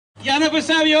Я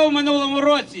написав його в минулому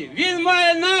році. Він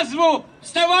має назву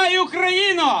 «Вставай,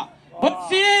 Україно!». Бо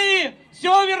з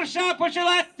цього вірша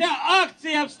почалася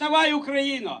акція «Вставай,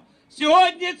 Україно!».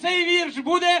 Сьогодні цей вірш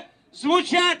буде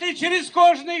звучати через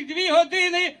кожних 2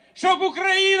 години, щоб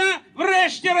Україна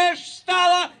врешті-решт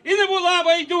встала і не була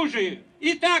байдужою.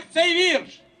 І так цей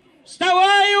вірш.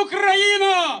 Вставай,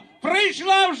 Україно!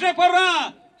 Прийшла вже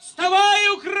пора! Вставай,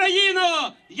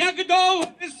 Україно! Як довго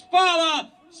ти спала!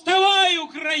 Вставай,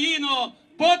 Україно!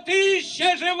 Бо ти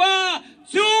ще жива!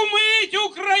 Цю мить,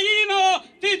 Україно,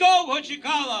 ти довго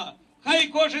чекала! Хай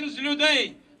кожен з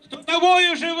людей, хто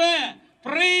тобою живе,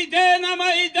 прийде на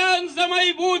Майдан за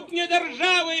майбутнє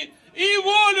держави і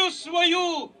волю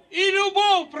свою, і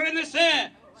любов принесе.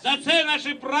 За це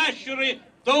наші пращури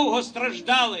довго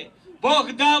страждали.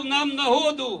 Бог дав нам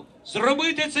нагоду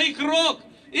зробити цей крок,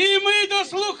 і ми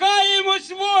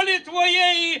дослухаємось волі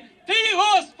Твоєї. Ти,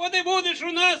 Господи, будеш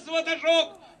у нас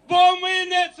ватажок, бо ми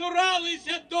не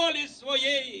цуралися долі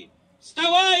своєї.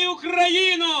 Вставай,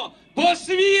 Україно, бо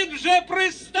світ вже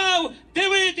пристав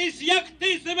дивитись, як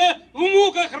ти себе в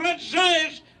муках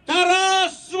раджаєш, та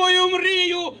раз свою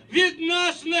мрію від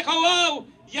нас не ховав,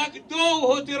 як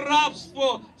довго ти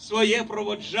рабство своє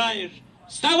проводжаєш.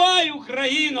 Вставай,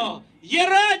 Україно, є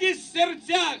радість в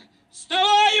серцях,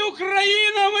 вставай,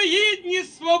 Україно, ми гідні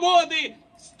свободи,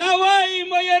 вставай,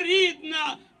 моя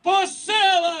рідна, по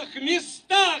селах,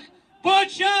 містах, бо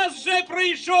час вже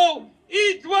прийшов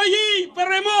і твоїй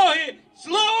перемоги.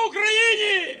 Слава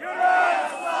Україні!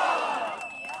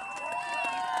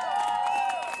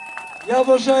 Я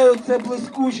вважаю, це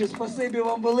блискуче. Спасибі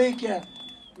вам велике.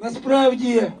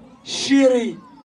 Насправді щирий